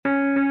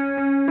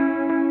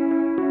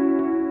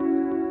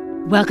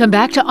Welcome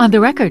back to On the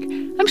Record.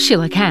 I'm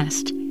Sheila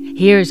Cast.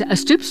 Here's a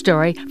Stoop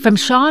story from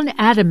Sean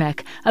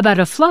Adamek about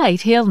a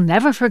flight he'll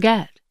never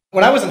forget.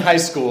 When I was in high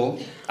school,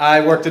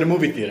 I worked at a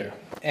movie theater.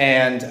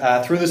 And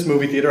through this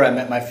movie theater, I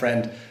met my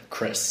friend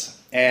Chris.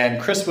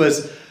 And Chris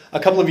was a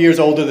couple of years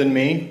older than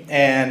me,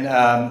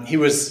 and he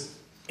was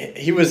a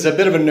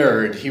bit of a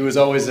nerd. He was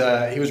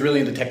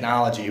really into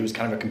technology. He was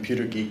kind of a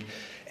computer geek.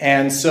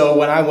 And so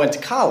when I went to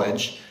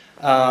college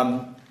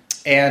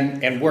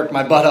and worked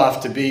my butt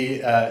off to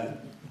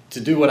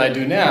do what I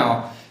do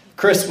now,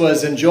 Chris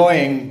was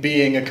enjoying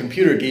being a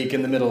computer geek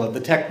in the middle of the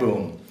tech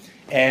boom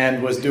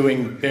and was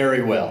doing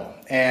very well.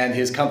 And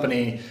his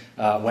company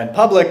went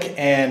public,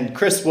 and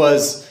Chris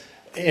was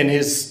in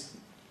his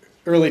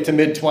early to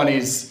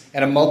mid-20s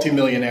and a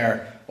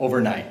multimillionaire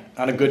overnight,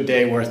 on a good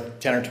day worth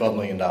 $10 or $12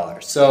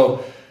 million.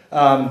 So,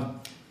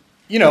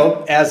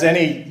 as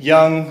any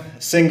young,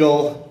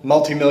 single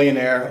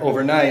multimillionaire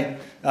overnight,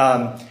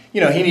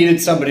 he needed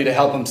somebody to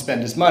help him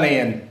spend his money,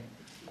 and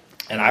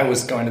I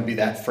was going to be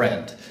that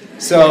friend.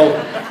 So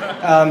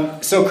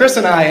Chris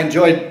and I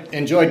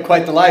enjoyed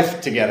quite the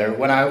life together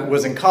when I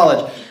was in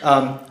college.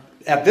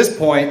 At this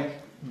point,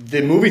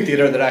 the movie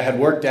theater that I had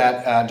worked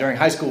at during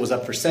high school was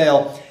up for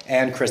sale,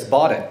 and Chris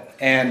bought it.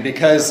 And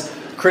because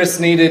Chris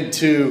needed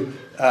to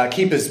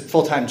keep his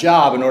full-time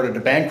job in order to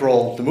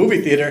bankroll the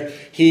movie theater,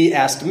 he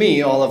asked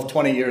me, all of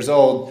 20 years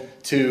old,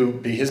 to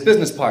be his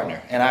business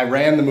partner. And I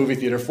ran the movie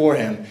theater for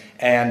him.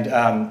 And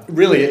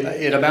really,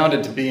 it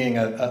amounted to being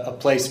a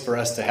place for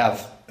us to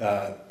have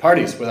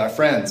parties with our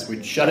friends.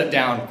 We'd shut it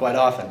down quite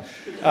often.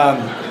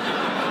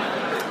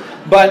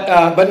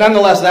 But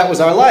nonetheless, that was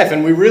our life,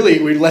 and we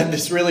led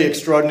this really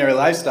extraordinary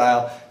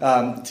lifestyle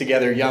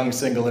together, young,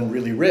 single, and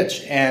really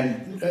rich.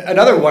 And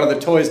another one of the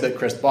toys that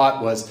Chris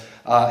bought was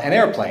an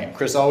airplane.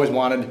 Chris always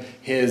wanted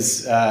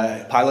his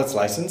pilot's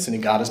license, and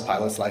he got his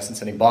pilot's license,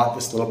 and he bought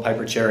this little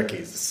Piper Cherokee,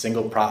 this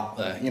single prop,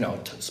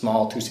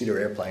 small two-seater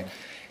airplane.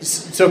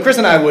 So Chris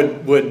and I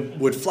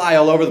would fly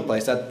all over the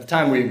place. At the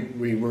time,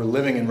 we were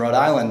living in Rhode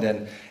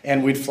Island,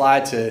 and we'd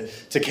fly to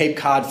Cape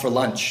Cod for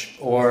lunch,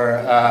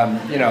 or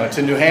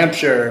to New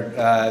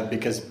Hampshire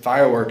because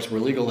fireworks were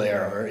legal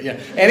there, or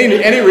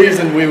any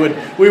reason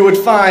we would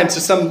find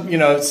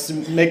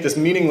to make this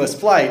meaningless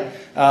flight.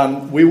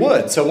 We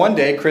would. So one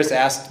day, Chris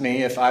asked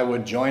me if I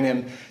would join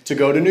him to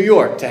go to New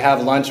York to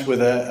have lunch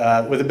with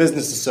a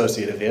business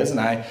associate of his, and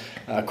I,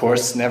 of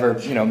course, never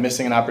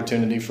missing an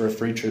opportunity for a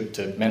free trip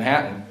to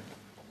Manhattan.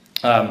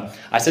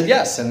 I said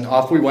yes, and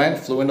off we went.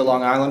 Flew into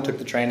Long Island, took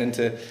the train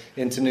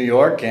into New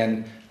York,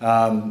 and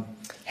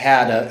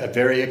had a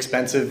very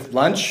expensive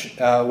lunch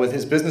with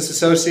his business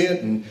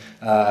associate, and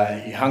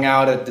he hung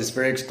out at this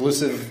very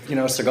exclusive,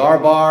 cigar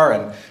bar,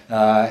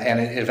 and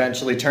it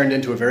eventually turned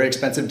into a very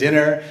expensive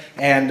dinner,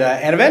 and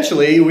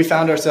eventually we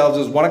found ourselves,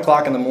 it was 1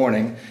 o'clock in the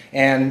morning,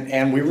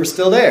 and we were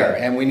still there,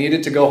 and we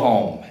needed to go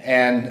home,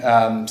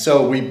 and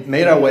so we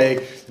made our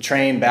way, the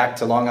train back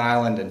to Long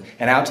Island,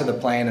 and out to the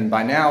plane, and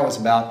by now it was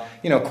about,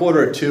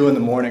 1:45 in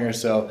the morning or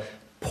so,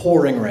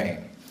 pouring rain.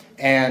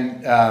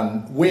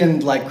 And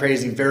wind like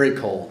crazy, very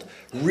cold,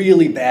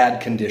 really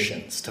bad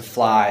conditions to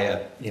fly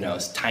a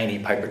tiny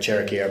Piper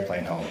Cherokee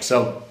airplane home.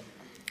 So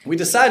we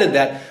decided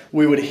that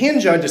we would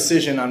hinge our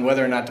decision on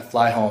whether or not to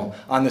fly home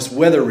on this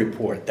weather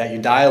report that you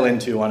dial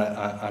into on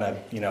at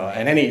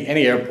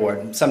any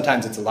airport.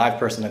 Sometimes it's a live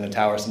person in a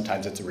tower,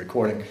 sometimes it's a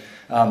recording.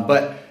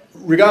 But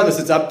regardless,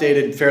 it's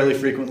updated fairly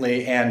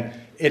frequently, and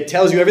it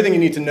tells you everything you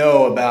need to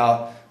know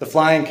about the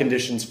flying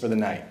conditions for the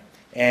night.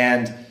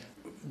 And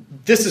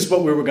this is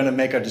what we were going to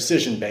make our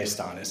decision based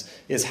on,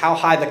 is how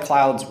high the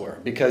clouds were.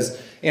 Because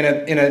in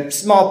a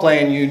small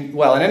plane,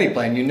 in any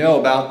plane, you know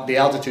about the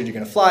altitude you're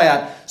going to fly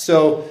at.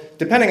 So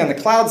depending on the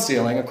cloud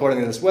ceiling,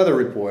 according to this weather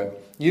report,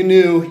 you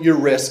knew your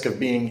risk of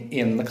being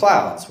in the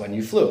clouds when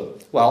you flew.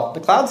 Well, the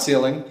cloud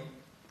ceiling,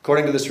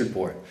 according to this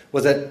report,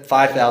 was at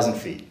 5,000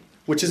 feet,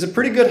 which is a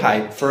pretty good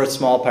height for a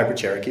small Piper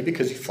Cherokee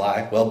because you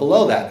fly well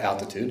below that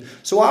altitude.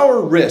 So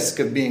our risk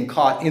of being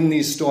caught in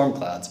these storm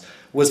clouds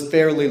was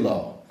fairly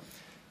low.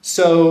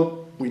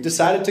 So we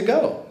decided to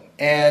go,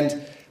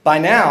 and by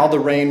now the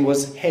rain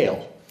was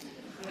hail,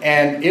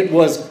 and it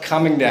was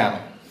coming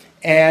down.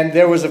 And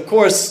there was, of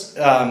course,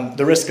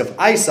 the risk of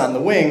ice on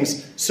the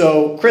wings,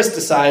 so Chris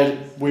decided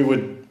we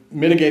would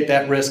mitigate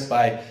that risk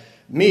by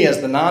me, as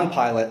the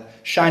non-pilot,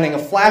 shining a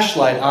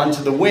flashlight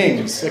onto the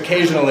wings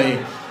occasionally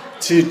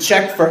to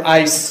check for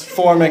ice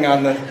forming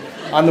on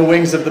the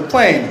wings of the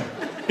plane,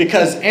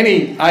 because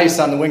any ice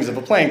on the wings of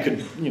a plane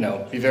could,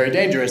 be very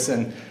dangerous,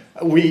 and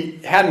we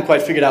hadn't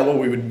quite figured out what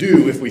we would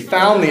do if we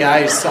found the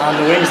ice on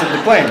the wings of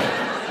the plane.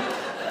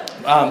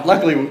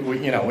 Luckily,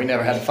 we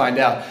never had to find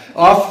out.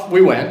 Off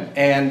we went,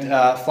 and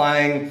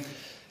flying,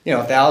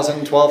 1,000,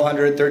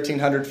 1,200,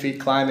 1,300 feet,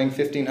 climbing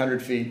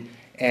 1,500 feet,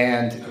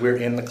 and we're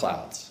in the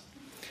clouds.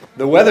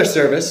 The weather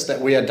service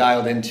that we had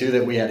dialed into,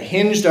 that we had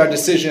hinged our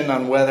decision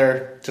on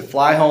whether to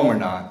fly home or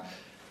not,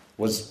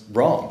 was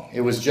wrong.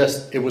 It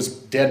was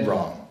dead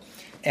wrong.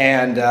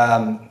 And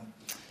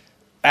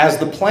as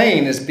the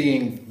plane is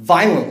being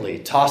violently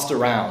tossed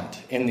around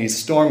in these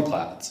storm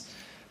clouds,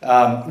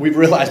 we've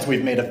realized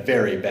we've made a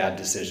very bad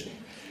decision.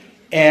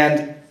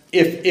 And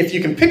if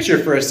you can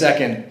picture for a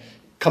second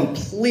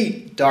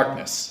complete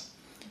darkness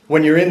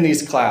when you're in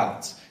these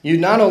clouds, you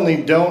not only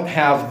don't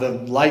have the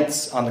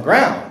lights on the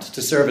ground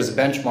to serve as a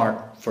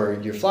benchmark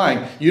for your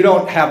flying, you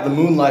don't have the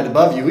moonlight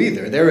above you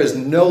either. There is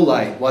no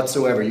light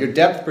whatsoever. Your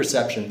depth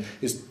perception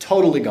is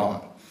totally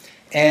gone.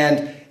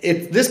 And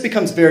this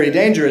becomes very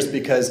dangerous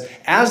because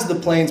as the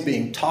plane's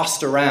being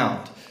tossed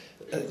around,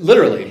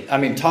 literally, I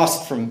mean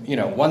tossed from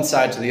one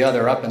side to the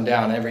other, up and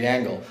down, every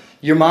angle,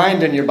 your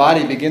mind and your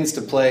body begins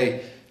to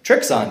play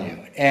tricks on you.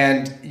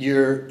 And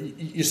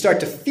you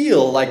start to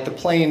feel like the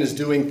plane is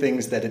doing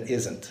things that it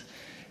isn't.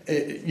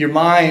 Your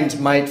mind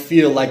might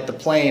feel like the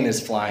plane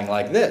is flying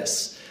like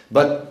this,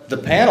 but the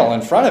panel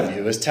in front of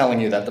you is telling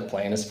you that the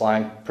plane is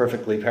flying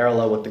perfectly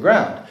parallel with the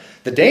ground.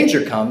 The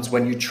danger comes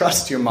when you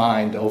trust your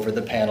mind over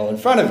the panel in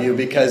front of you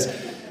because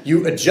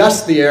you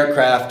adjust the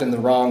aircraft in the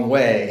wrong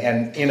way,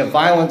 and in a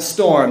violent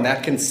storm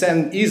that can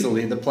send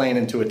easily the plane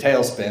into a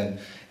tailspin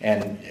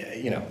and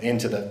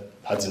into the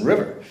Hudson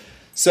River.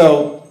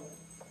 So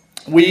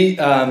we,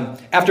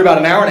 after about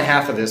an hour and a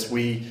half of this,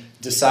 we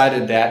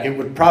decided that it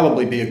would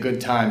probably be a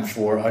good time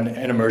for an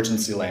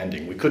emergency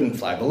landing. We couldn't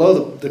fly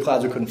below the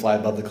clouds, we couldn't fly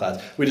above the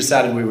clouds. We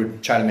decided we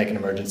would try to make an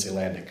emergency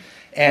landing.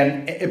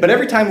 But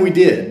every time we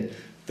did,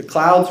 the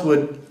clouds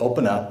would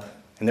open up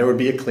and there would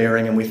be a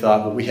clearing, and we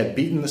thought, well, we had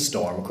beaten the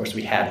storm. Of course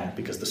we hadn't,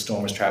 because the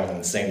storm was traveling in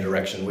the same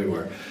direction we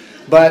were.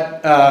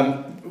 But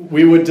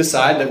we would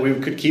decide that we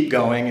could keep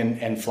going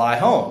and fly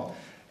home.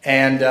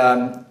 And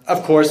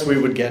of course we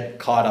would get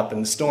caught up in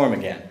the storm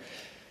again.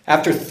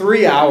 After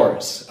 3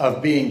 hours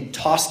of being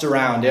tossed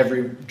around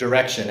every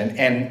direction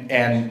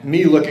and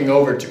me looking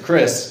over to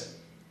Chris,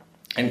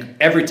 and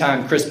every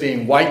time Chris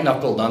being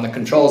white-knuckled on the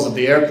controls of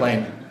the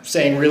airplane,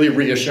 saying really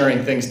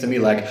reassuring things to me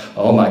like,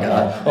 oh my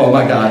God, oh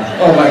my God,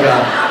 oh my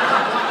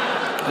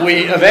God.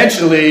 We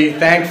eventually,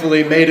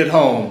 thankfully, made it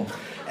home,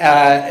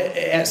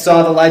 and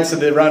saw the lights of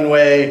the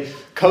runway,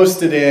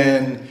 coasted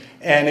in,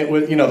 and it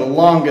was, the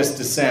longest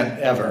descent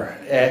ever.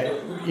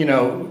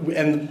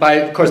 And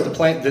of course,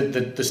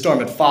 the storm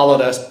had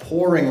followed us,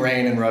 pouring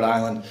rain in Rhode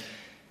Island.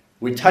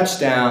 We touched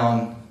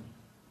down,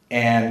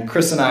 and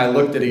Chris and I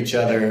looked at each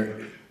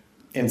other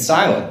in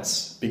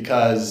silence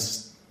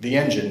because the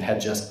engine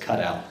had just cut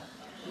out.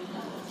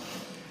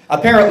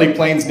 Apparently,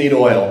 planes need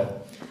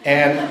oil,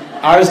 and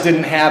ours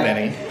didn't have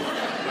any.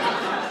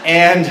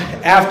 And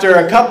after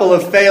a couple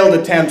of failed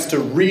attempts to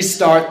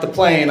restart the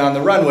plane on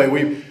the runway,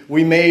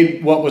 we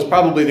made what was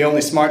probably the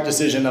only smart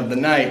decision of the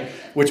night,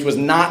 which was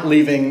not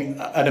leaving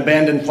an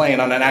abandoned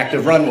plane on an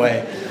active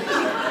runway.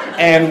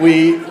 And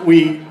we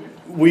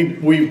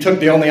took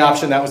the only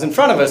option that was in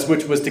front of us,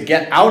 which was to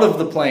get out of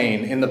the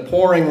plane in the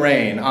pouring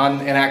rain on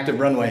an active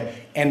runway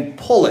and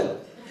pull it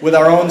with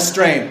our own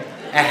strength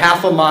a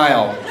half a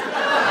mile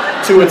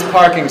to its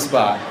parking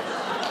spot.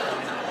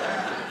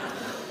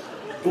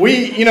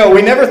 We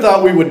never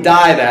thought we would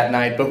die that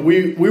night, but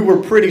we were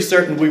pretty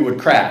certain we would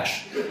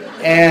crash.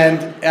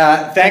 And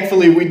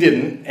thankfully we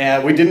didn't.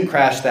 We didn't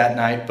crash that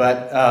night,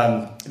 but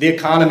the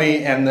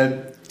economy and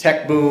the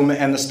tech boom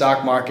and the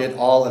stock market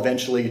all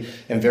eventually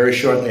and very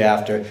shortly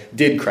after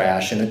did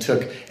crash, and it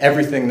took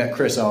everything that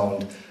Chris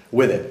owned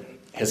with it.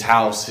 His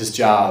house, his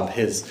job,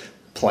 his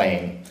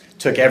plane,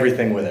 took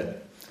everything with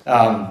it.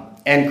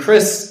 And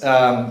Chris,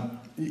 and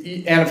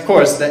of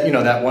course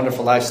that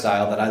wonderful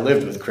lifestyle that I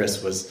lived with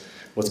Chris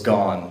was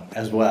gone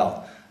as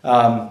well.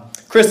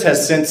 Chris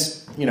has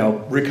since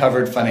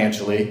recovered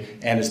financially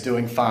and is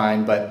doing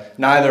fine, but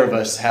neither of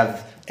us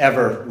have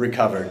ever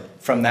recovered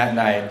from that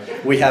night.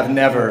 We have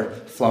never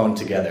flown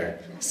together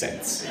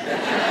since.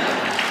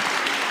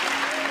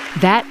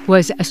 That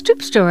was a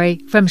Stoop story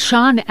from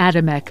Sean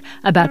Adamek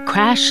about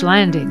crash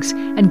landings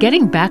and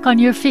getting back on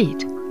your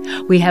feet.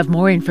 We have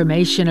more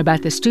information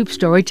about the Stoop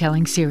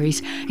Storytelling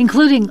series,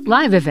 including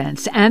live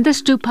events and the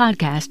Stoop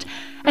podcast,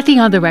 at the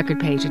On the Record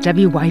page at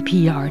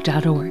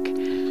wypr.org.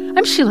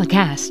 I'm Sheila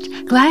Cast.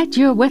 Glad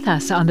you're with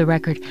us on the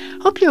record.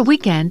 Hope your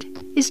weekend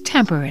is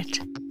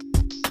temperate.